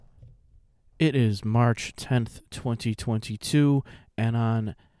It is March 10th, 2022, and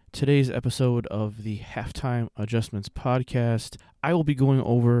on today's episode of the Halftime Adjustments podcast, I will be going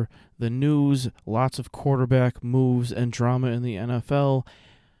over the news, lots of quarterback moves and drama in the NFL.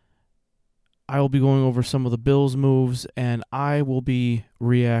 I will be going over some of the Bills moves, and I will be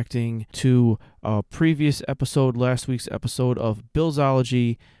reacting to a previous episode, last week's episode of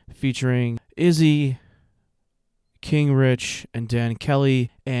Billsology, featuring Izzy, King Rich, and Dan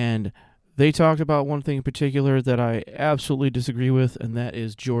Kelly, and they talked about one thing in particular that I absolutely disagree with, and that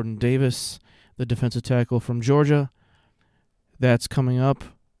is Jordan Davis, the defensive tackle from Georgia. That's coming up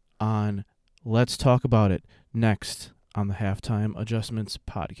on Let's Talk About It next on the Halftime Adjustments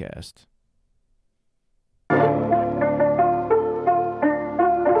podcast.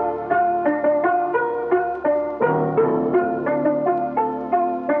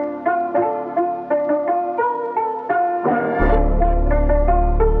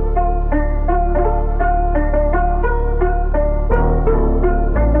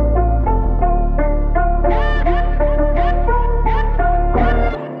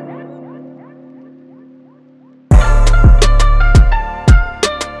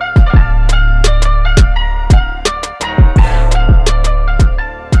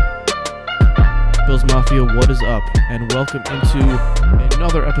 Mafia, what is up? And welcome into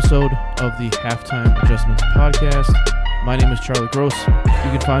another episode of the Halftime Adjustments podcast. My name is Charlie Gross.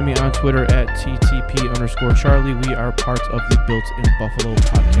 You can find me on Twitter at TTP_Charlie. We are part of the Built in Buffalo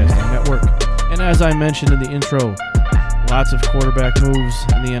podcasting network. And as I mentioned in the intro, lots of quarterback moves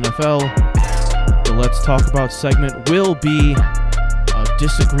in the NFL. The Let's Talk About segment will be a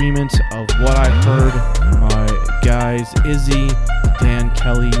disagreement of what I've heard my guys Izzy, Dan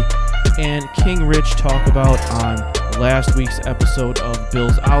Kelly, and King Rich talk about on last week's episode of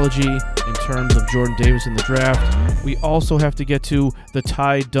Billsology in terms of Jordan Davis in the draft. We also have to get to the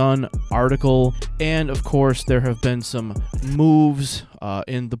Ty Dunn article, and of course there have been some moves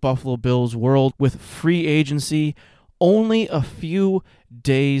in the Buffalo Bills world with free agency only a few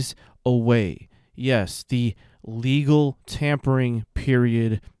days away. Yes, the legal tampering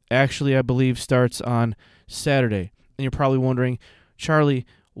period actually, I believe, starts on Saturday. And you're probably wondering, Charlie,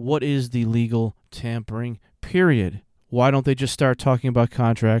 what is the legal tampering period? Why don't they just start talking about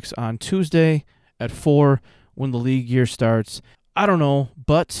contracts on Tuesday at 4 when the league year starts? I don't know,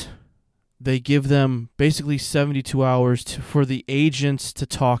 but they give them basically 72 hours for the agents to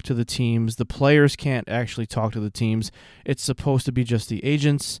talk to the teams. The players can't actually talk to the teams. It's supposed to be just the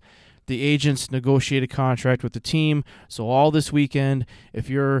agents. The agents negotiate a contract with the team. So all this weekend, if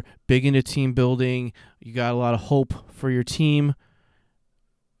you're big into team building, you got a lot of hope for your team,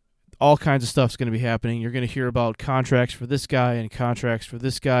 all kinds of stuff's going to be happening. You're going to hear about contracts for this guy and contracts for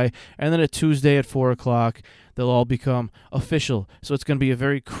this guy. And then at Tuesday at 4 o'clock, they'll all become official. So it's going to be a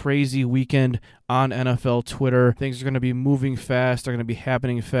very crazy weekend on NFL Twitter. Things are going to be moving fast. They're going to be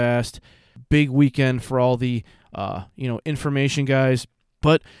happening fast. Big weekend for all the information guys.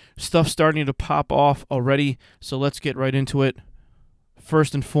 But stuff's starting to pop off already. So let's get right into it.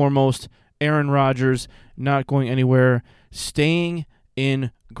 First and foremost, Aaron Rodgers not going anywhere, staying in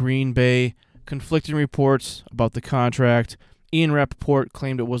Green Bay. Conflicting reports about the contract. Ian Rappaport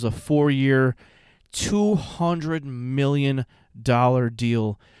claimed it was a 4-year, $200 million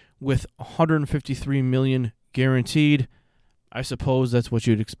deal with $153 million guaranteed. I suppose that's what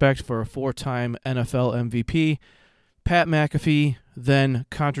you'd expect for a 4-time NFL MVP. Pat McAfee then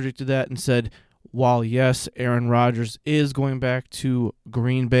contradicted that and said, while yes, Aaron Rodgers is going back to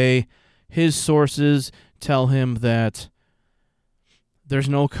Green Bay, his sources tell him that there's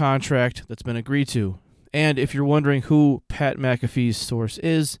no contract that's been agreed to. And if you're wondering who Pat McAfee's source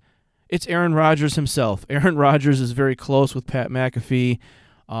is, it's Aaron Rodgers himself. Aaron Rodgers is very close with Pat McAfee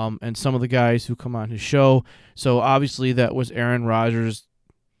and some of the guys who come on his show. So obviously that was Aaron Rodgers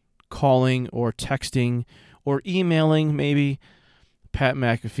calling or texting or emailing maybe Pat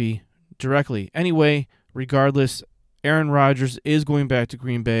McAfee directly. Anyway, regardless, Aaron Rodgers is going back to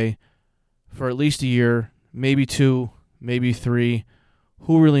Green Bay for at least a year, maybe 2, maybe 3.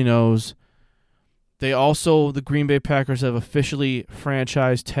 Who really knows? The Green Bay Packers have officially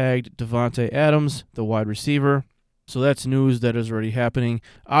franchise tagged Davante Adams, the wide receiver. So that's news that is already happening.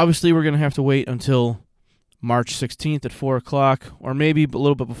 Obviously, we're going to have to wait until March 16th at 4 o'clock, or maybe a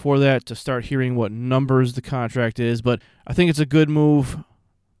little bit before that, to start hearing what numbers the contract is. But I think it's a good move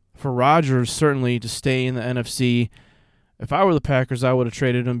for Rodgers, certainly, to stay in the NFC. If I were the Packers, I would have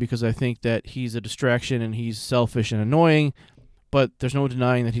traded him because I think that he's a distraction and he's selfish and annoying. But there's no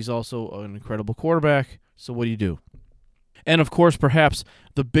denying that he's also an incredible quarterback. So what do you do? And, of course, perhaps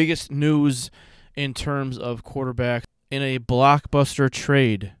the biggest news in terms of quarterback in a blockbuster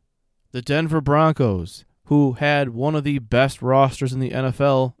trade The Denver Broncos, who had one of the best rosters in the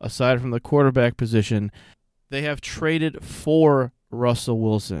NFL, aside from the quarterback position, they have traded for Russell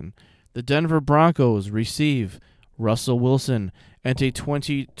Wilson. The Denver Broncos receive Russell Wilson and a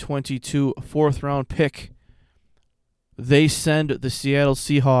 2022 fourth-round pick. They send the Seattle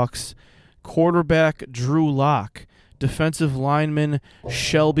Seahawks quarterback Drew Lock, defensive lineman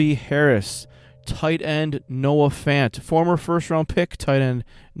Shelby Harris, tight end Noah Fant, former first-round pick tight end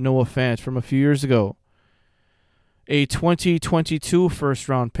Noah Fant from a few years ago, a 2022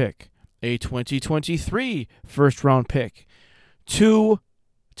 first-round pick, a 2023 first-round pick, two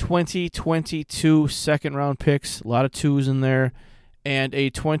 2022 second-round picks, a lot of twos in there, and a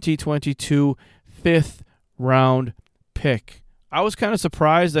 2022 fifth-round pick. I was kind of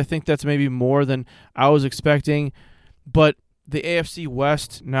surprised. I think that's maybe more than I was expecting, but the AFC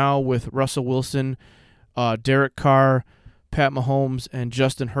West now with Russell Wilson, Derek Carr, Pat Mahomes, and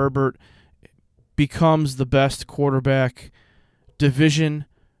Justin Herbert becomes the best quarterback division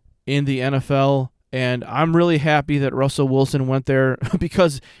in the NFL, and I'm really happy that Russell Wilson went there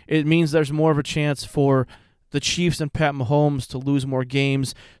because it means there's more of a chance for the Chiefs and Pat Mahomes to lose more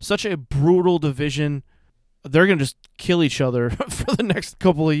games. Such a brutal division. They're going to just kill each other for the next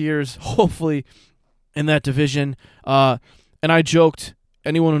couple of years, hopefully, in that division. And I joked,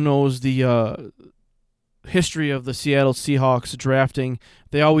 anyone who knows the history of the Seattle Seahawks drafting,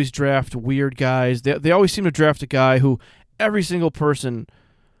 they always draft weird guys. They always seem to draft a guy who every single person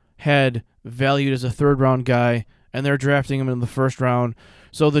had valued as a third-round guy, and they're drafting him in the first round.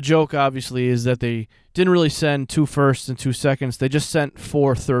 So the joke, obviously, is that they didn't really send 2 firsts and 2 seconds. They just sent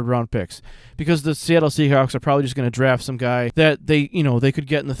 4 third-round picks because the Seattle Seahawks are probably just going to draft some guy that they could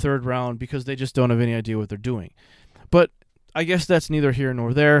get in the third round because they just don't have any idea what they're doing. But I guess that's neither here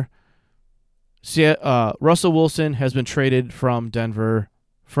nor there. Russell Wilson has been traded from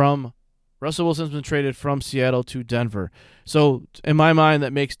Seattle to Denver. So in my mind,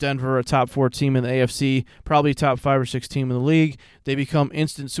 that makes Denver a top 4 team in the AFC, probably top 5 or 6 team in the league. They become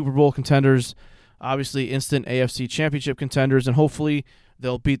instant Super Bowl contenders, obviously instant AFC championship contenders, and hopefully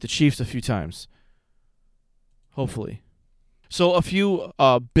they'll beat the Chiefs a few times. Hopefully. So a few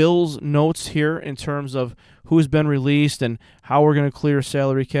Bills notes here in terms of who's been released and how we're going to clear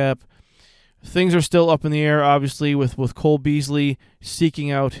salary cap. Things are still up in the air, obviously, with Cole Beasley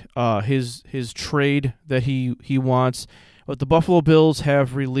seeking out his trade that he wants. But the Buffalo Bills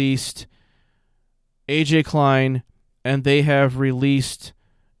have released A.J. Klein, and they have released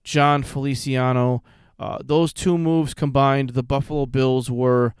John Feliciano. Those 2 moves combined, the Buffalo Bills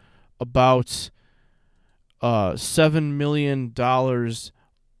were about $7 million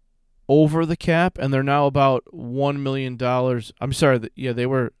over the cap, and they're now about $1 million. I'm sorry, they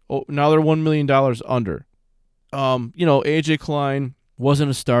were. Now they're $1 million under. A.J. Klein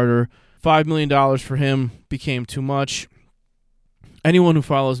wasn't a starter. $5 million for him became too much. Anyone who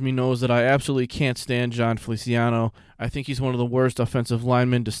follows me knows that I absolutely can't stand John Feliciano. I think he's one of the worst offensive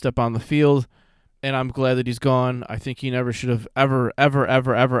linemen to step on the field, and I'm glad that he's gone. I think he never should have ever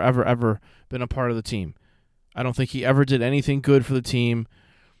been a part of the team. I don't think he ever did anything good for the team.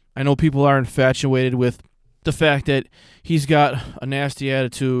 I know people are infatuated with the fact that he's got a nasty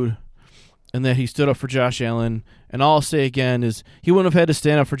attitude and that he stood up for Josh Allen. And all I'll say again is he wouldn't have had to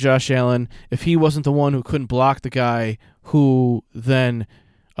stand up for Josh Allen if he wasn't the one who couldn't block the guy who then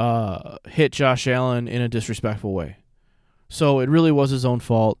hit Josh Allen in a disrespectful way. So it really was his own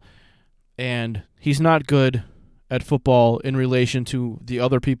fault. And he's not good at football in relation to the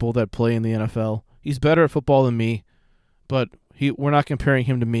other people that play in the NFL. He's better at football than me, but we're not comparing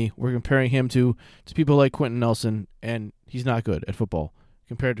him to me. We're comparing him to people like Quentin Nelson, and he's not good at football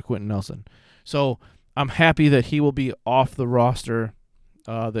compared to Quentin Nelson. So I'm happy that he will be off the roster,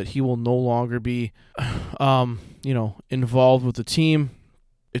 that he will no longer be, involved with the team.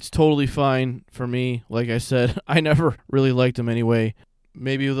 It's totally fine for me. Like I said, I never really liked him anyway.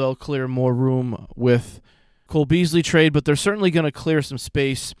 Maybe they'll clear more room with Cole Beasley trade, but they're certainly going to clear some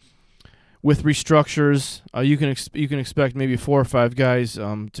space with restructures. You can expect maybe 4 or 5 guys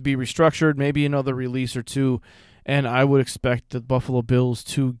to be restructured, maybe another release or 2, and I would expect the Buffalo Bills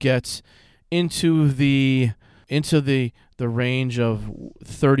to get into the range of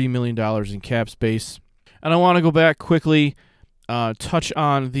 $30 million in cap space. And I want to go back quickly, touch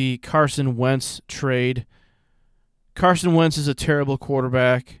on the Carson Wentz trade. Carson Wentz is a terrible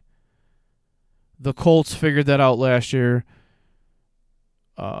quarterback. The Colts figured that out last year.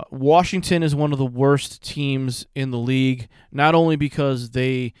 Washington is one of the worst teams in the league, not only because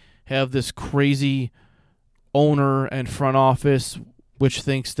they have this crazy owner and front office which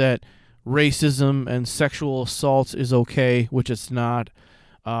thinks that racism and sexual assault is okay, which it's not.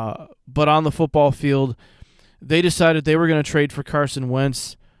 But on the football field, they decided they were going to trade for Carson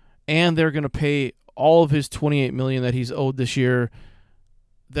Wentz, and they're going to pay all of his $28 million that he's owed this year.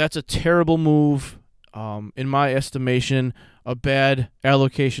 That's a terrible move, in my estimation, a bad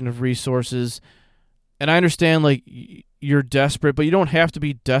allocation of resources. And I understand, like, you're desperate, but you don't have to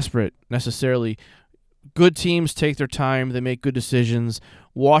be desperate necessarily. Good teams take their time. They make good decisions.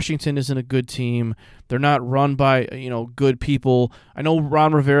 Washington isn't a good team. They're not run by, good people. I know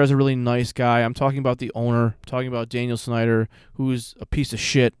Ron Rivera is a really nice guy. I'm talking about the owner. I'm talking about Daniel Snyder, who's a piece of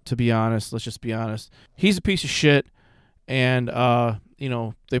shit, to be honest. Let's just be honest. He's a piece of shit, and,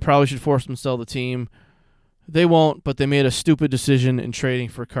 they probably should force him to sell the team. They won't, but they made a stupid decision in trading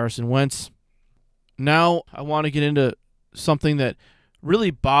for Carson Wentz. Now I want to get into something that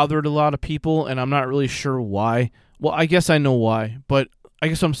really bothered a lot of people, and I'm not really sure why. Well, I guess I know why, but I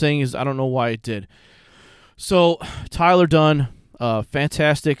guess what I'm saying is I don't know why it did. So Tyler Dunne,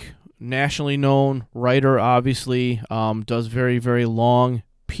 fantastic, nationally known writer, obviously, does very, very long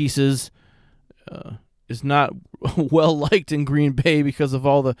pieces, is not well liked in Green Bay because of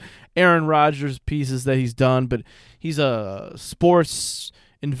all the Aaron Rodgers pieces that he's done, but he's a sports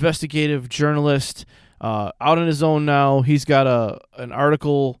investigative journalist, out on his own now. He's got an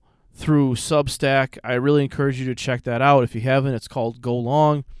article through Substack. I really encourage you to check that out if you haven't. It's called Go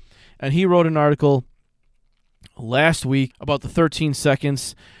Long, and he wrote an article last week about the 13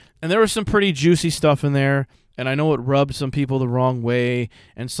 seconds, and there was some pretty juicy stuff in there, and I know it rubbed some people the wrong way,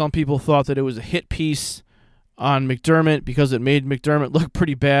 and some people thought that it was a hit piece on McDermott because it made McDermott look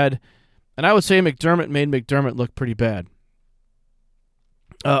pretty bad, and I would say McDermott made McDermott look pretty bad.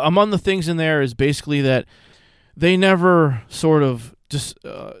 Among the things in there is basically that they never sort of just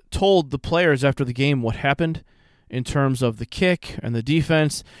told the players after the game what happened in terms of the kick and the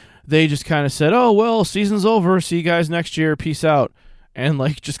defense. They just kind of said, oh, well, season's over. See you guys next year. Peace out. And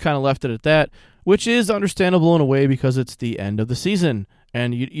just kind of left it at that, which is understandable in a way because it's the end of the season.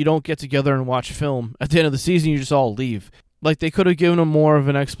 And you don't get together and watch film. At the end of the season, you just all leave. They could have given them more of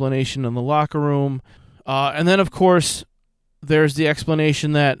an explanation in the locker room. And then, of course, there's the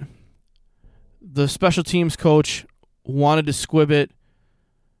explanation that the special teams coach wanted to squib it.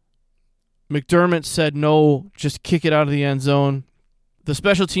 McDermott said, no, just kick it out of the end zone. The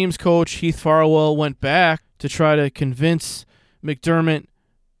special teams coach, Heath Farwell, went back to try to convince McDermott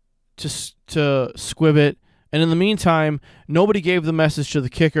to squib it. And in the meantime, nobody gave the message to the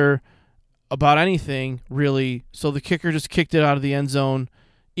kicker about anything, really. So the kicker just kicked it out of the end zone,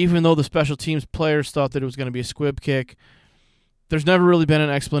 even though the special teams players thought that it was going to be a squib kick. There's never really been an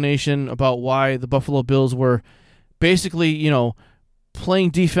explanation about why the Buffalo Bills were basically, playing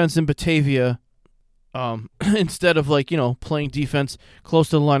defense in Batavia instead of, playing defense close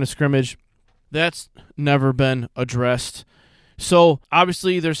to the line of scrimmage. That's never been addressed. So,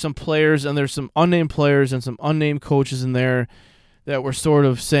 obviously, there's some players, and there's some unnamed players and some unnamed coaches in there that were sort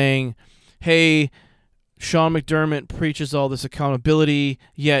of saying, hey, Sean McDermott preaches all this accountability,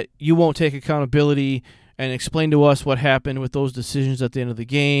 yet you won't take accountability and explain to us what happened with those decisions at the end of the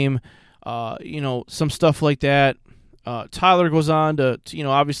game. Some stuff like that. Tyler goes on to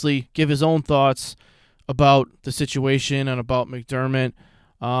obviously give his own thoughts about the situation and about McDermott.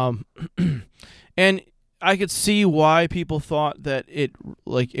 And I could see why people thought that it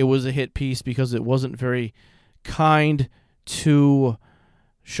was a hit piece because it wasn't very kind to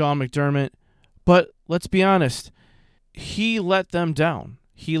Sean McDermott. But let's be honest, he let them down.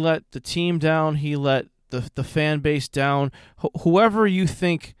 He let the team down. He let the fan base down. Whoever you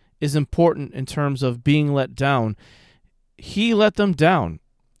think is important in terms of being let down, he let them down.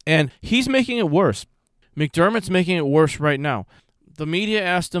 And he's making it worse. McDermott's making it worse right now. The media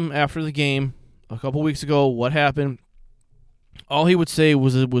asked him after the game a couple weeks ago what happened. All he would say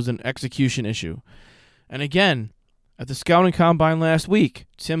was it was an execution issue. And again, at the scouting combine last week,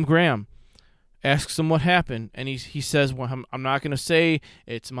 Tim Graham asks him what happened, and he says, well, I'm not going to say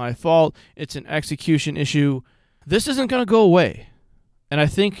it's my fault. It's an execution issue. This isn't going to go away. And I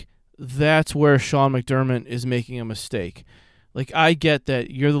think that's where Sean McDermott is making a mistake. I get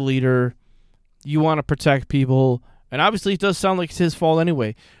that you're the leader. You want to protect people. And obviously it does sound like it's his fault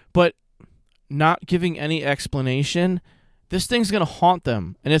anyway. But not giving any explanation, this thing's going to haunt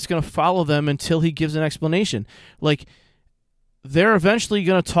them. And it's going to follow them until he gives an explanation. They're eventually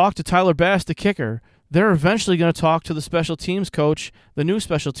going to talk to Tyler Bass, the kicker. They're eventually going to talk to the special teams coach, the new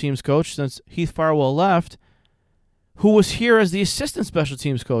special teams coach, since Heath Farwell left, who was here as the assistant special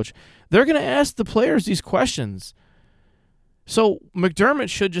teams coach. They're going to ask the players these questions. So McDermott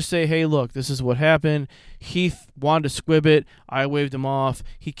should just say, hey, look, this is what happened. Heath wanted to squib it. I waved him off.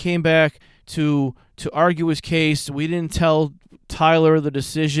 He came back to argue his case. We didn't tell Tyler the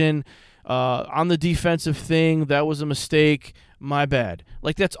decision on the defensive thing. That was a mistake. My bad.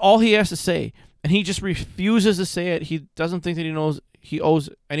 Like, that's all he has to say. And he just refuses to say it. He doesn't think that he owes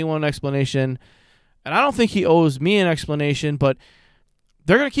anyone an explanation. And I don't think he owes me an explanation, but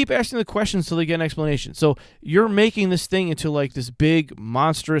they're going to keep asking the questions until they get an explanation. So you're making this thing into like this big,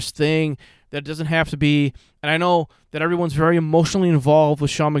 monstrous thing that doesn't have to be. And I know that everyone's very emotionally involved with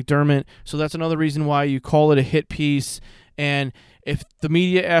Sean McDermott, so that's another reason why you call it a hit piece. And if the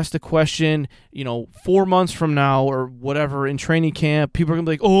media asks the question, 4 months from now or whatever in training camp, people are going to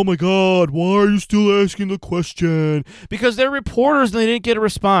be like, oh my God, why are you still asking the question? Because they're reporters and they didn't get a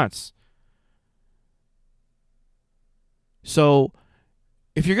response. So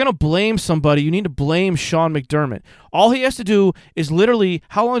if you're going to blame somebody, you need to blame Sean McDermott. All he has to do is literally,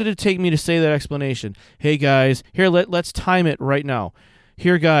 how long did it take me to say that explanation? Hey, guys, here, let's time it right now.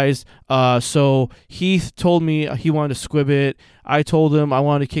 Here, guys, so Heath told me he wanted to squib it. I told him I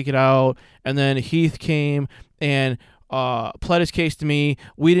wanted to kick it out. And then Heath came and pled his case to me.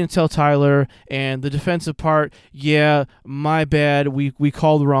 We didn't tell Tyler. And the defensive part, yeah, my bad. We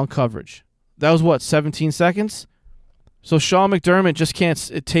called the wrong coverage. That was what, 17 seconds? So Sean McDermott just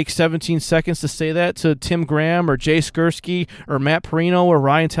can't take 17 seconds to say that to Tim Graham or Jay Skursky or Matt Perino or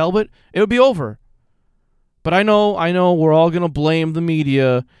Ryan Talbot. It would be over. But I know we're all going to blame the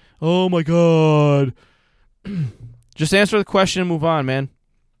media. Oh, my God. Just answer the question and move on, man.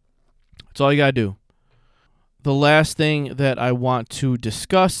 That's all you got to do. The last thing that I want to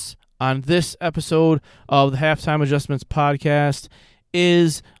discuss on this episode of the Halftime Adjustments podcast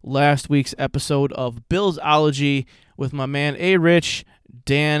is last week's episode of Billsology with my man A-Rich,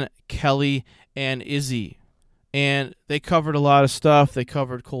 Dan Kelly, and Izzy. And they covered a lot of stuff. They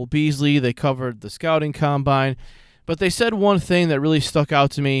covered Cole Beasley. They covered the scouting combine. But they said one thing that really stuck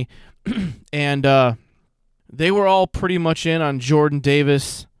out to me. And they were all pretty much in on Jordan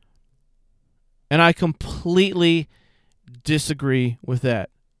Davis. And I completely disagree with that.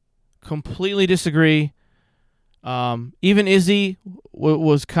 Completely disagree. Even Izzy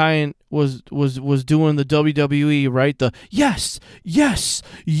was doing the WWE, right? The yes,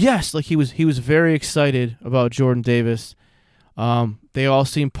 like he was very excited about Jordan Davis. They all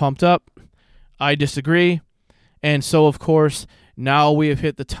seem pumped up. I disagree, and so of course now we have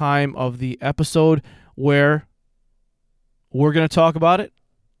hit the time of the episode where we're gonna talk about it.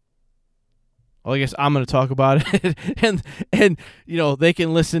 Well, I guess I'm going to talk about it, and they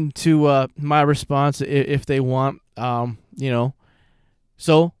can listen to my response if they want,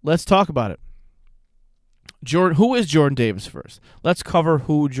 So let's talk about it. Who is Jordan Davis first? Let's cover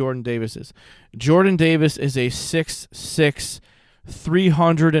who Jordan Davis is. Jordan Davis is a 6'6",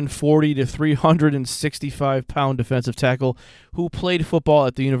 340 to 365 pound defensive tackle who played football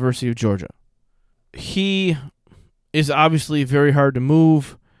at the University of Georgia. He is obviously very hard to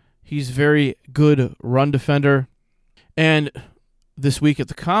move. He's very good run defender. And this week at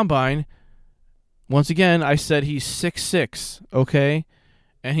the Combine, once again, I said he's 6'6", okay?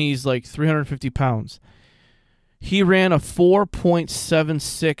 And he's like 350 pounds. He ran a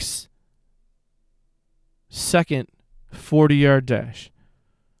 4.76 second 40-yard dash.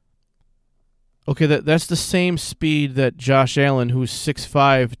 Okay, that's the same speed that Josh Allen, who's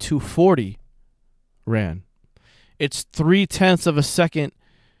 6'5", 240, ran. It's 0.3 of a second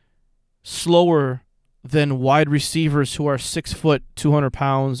slower than wide receivers who are 6 foot, 200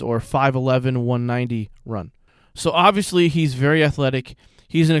 pounds, or 5'11", 190 run. So obviously he's very athletic.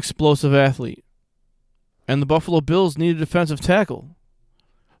 He's an explosive athlete. And the Buffalo Bills need a defensive tackle.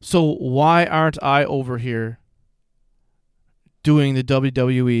 So why aren't I over here doing the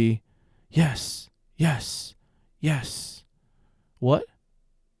WWE? Yes. What?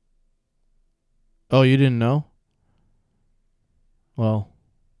 Oh, you didn't know? Well,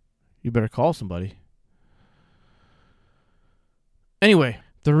 you better call somebody. Anyway,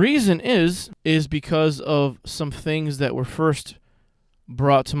 the reason is because of some things that were first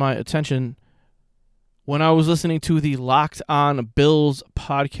brought to my attention when I was listening to the Locked On Bills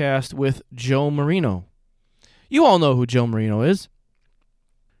podcast with Joe Marino. You all know who Joe Marino is.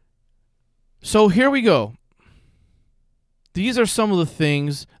 So here we go. These are some of the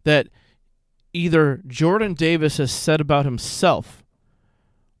things that either Jordan Davis has said about himself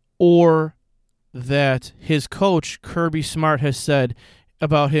or that his coach, Kirby Smart, has said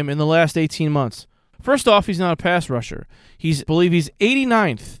about him in the last 18 months. First off, he's not a pass rusher. I believe he's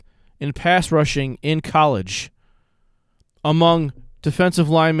 89th in pass rushing in college among defensive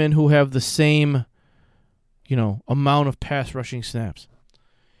linemen who have the same, amount of pass rushing snaps.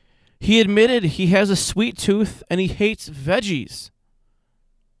 He admitted he has a sweet tooth and he hates veggies.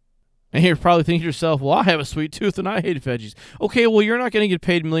 And you're probably thinking to yourself, well, I have a sweet tooth and I hate veggies. Okay, well, you're not going to get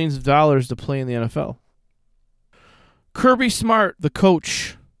paid millions of dollars to play in the NFL. Kirby Smart, the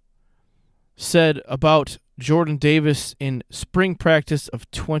coach, said about Jordan Davis in spring practice of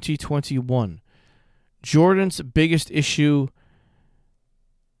 2021. Jordan's biggest issue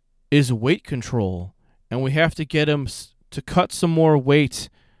is weight control, and we have to get him to cut some more weight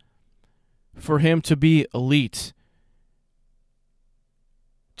for him to be elite.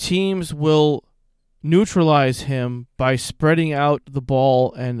 Teams will neutralize him by spreading out the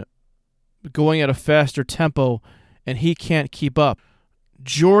ball and going at a faster tempo, and he can't keep up.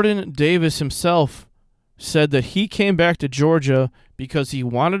 Jordan Davis himself said that he came back to Georgia because he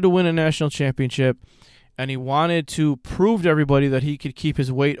wanted to win a national championship and he wanted to prove to everybody that he could keep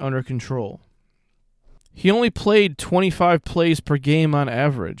his weight under control. He only played 25 plays per game on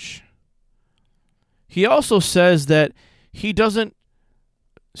average. He also says that he's not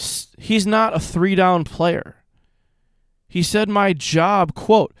a 3-down player. He said, my job,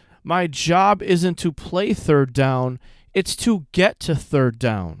 quote, my job isn't to play third down, it's to get to third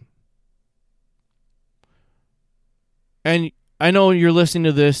down. And I know you're listening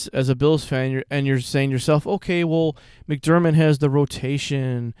to this as a Bills fan, and you're saying to yourself, okay, well, McDermott has the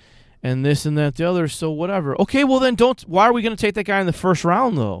rotation and this and that, the other, so whatever. Okay, well then why are we going to take that guy in the first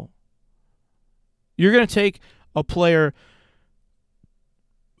round, though? You're going to take a player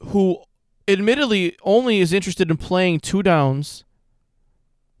who admittedly only is interested in playing 2 downs,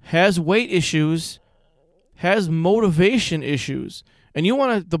 has weight issues, has motivation issues, and you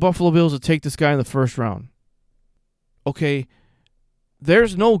want the Buffalo Bills to take this guy in the first round. Okay,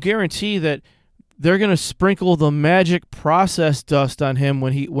 there's no guarantee that they're going to sprinkle the magic process dust on him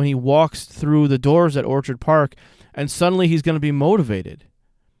when he walks through the doors at Orchard Park and suddenly he's going to be motivated.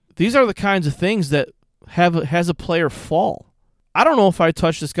 These are the kinds of things that has a player fall. I don't know if I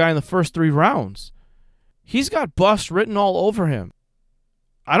touch this guy in the first 3 rounds. He's got bust written all over him.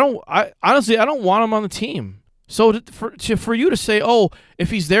 Honestly, I don't want him on the team. So for you to say, oh,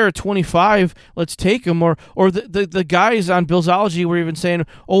 if he's there at 25, let's take him, or the guys on Billsology were even saying,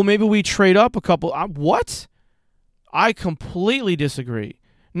 oh, maybe we trade up a couple. What? I completely disagree.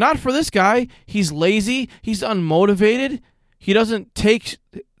 Not for this guy. He's lazy. He's unmotivated. He doesn't take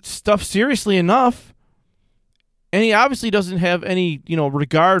stuff seriously enough. And he obviously doesn't have any,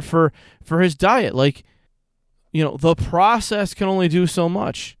 regard for his diet. Like, the process can only do so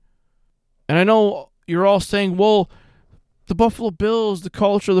much. And I know you're all saying, well, the Buffalo Bills, the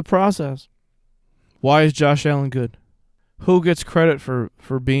culture, the process. Why is Josh Allen good? Who gets credit for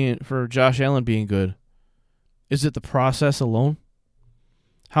Josh Allen being good? Is it the process alone?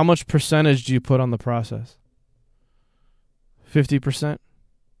 How much percentage do you put on the process? 50%?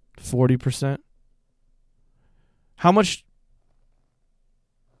 40%? How much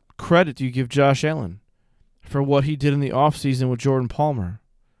credit do you give Josh Allen for what he did in the offseason with Jordan Palmer?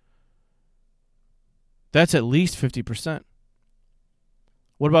 That's at least 50%.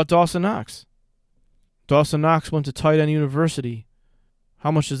 What about Dawson Knox? Dawson Knox went to Tight End University.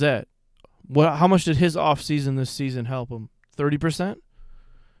 How much is that? How much did his offseason this season help him? 30%?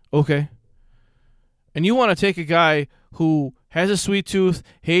 Okay. And you want to take a guy who has a sweet tooth,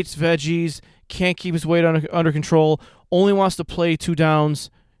 hates veggies, can't keep his weight under control, only wants to play 2 downs,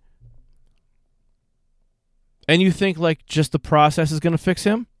 and you think like just the process is going to fix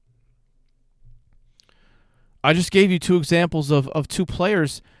him? I just gave you 2 examples of 2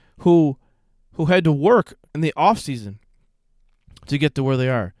 players who had to work in the offseason to get to where they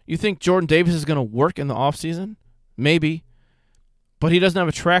are. You think Jordan Davis is going to work in the offseason? Maybe. But he doesn't have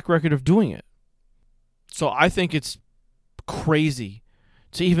a track record of doing it. So I think it's crazy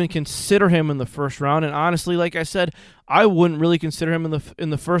to even consider him in the first round. And honestly, like I said, I wouldn't really consider him in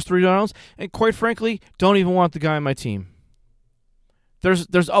the first 3 rounds. And quite frankly, don't even want the guy on my team.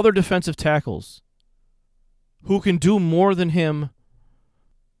 There's other defensive tackles who can do more than him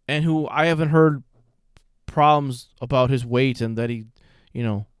and who I haven't heard problems about his weight and that he,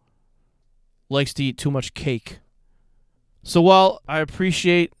 likes to eat too much cake. So while I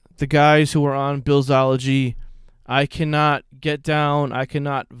appreciate the guys who are on Billsology, I cannot get down, I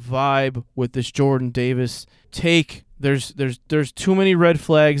cannot vibe with this Jordan Davis take. There's too many red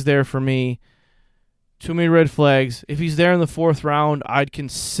flags there for me. Too many red flags. If he's there in the 4th round, I'd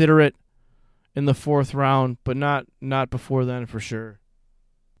consider it in the 4th round, but not before then for sure.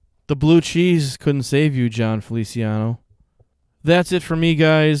 The blue cheese couldn't save you, John Feliciano. That's it for me,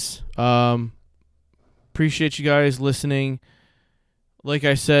 guys. Appreciate you guys listening. Like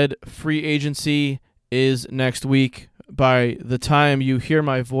I said, free agency is next week. By the time you hear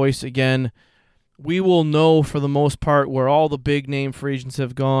my voice again, we will know for the most part where all the big name free agents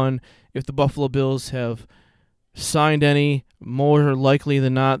have gone if the Buffalo Bills have signed any. More likely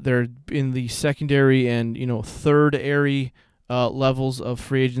than not, they're in the secondary and third area levels of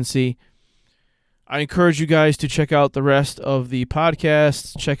free agency. I encourage you guys to check out the rest of the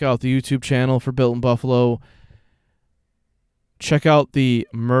podcasts. Check out the YouTube channel for Built in Buffalo. Check out the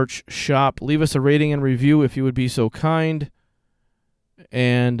merch shop. Leave us a rating and review if you would be so kind.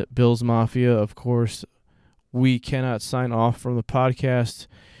 And Bills Mafia, of course, we cannot sign off from the podcast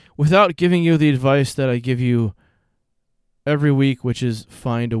without giving you the advice that I give you every week, which is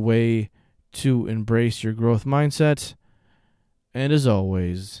find a way to embrace your growth mindset. And as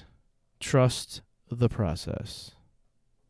always, trust the process.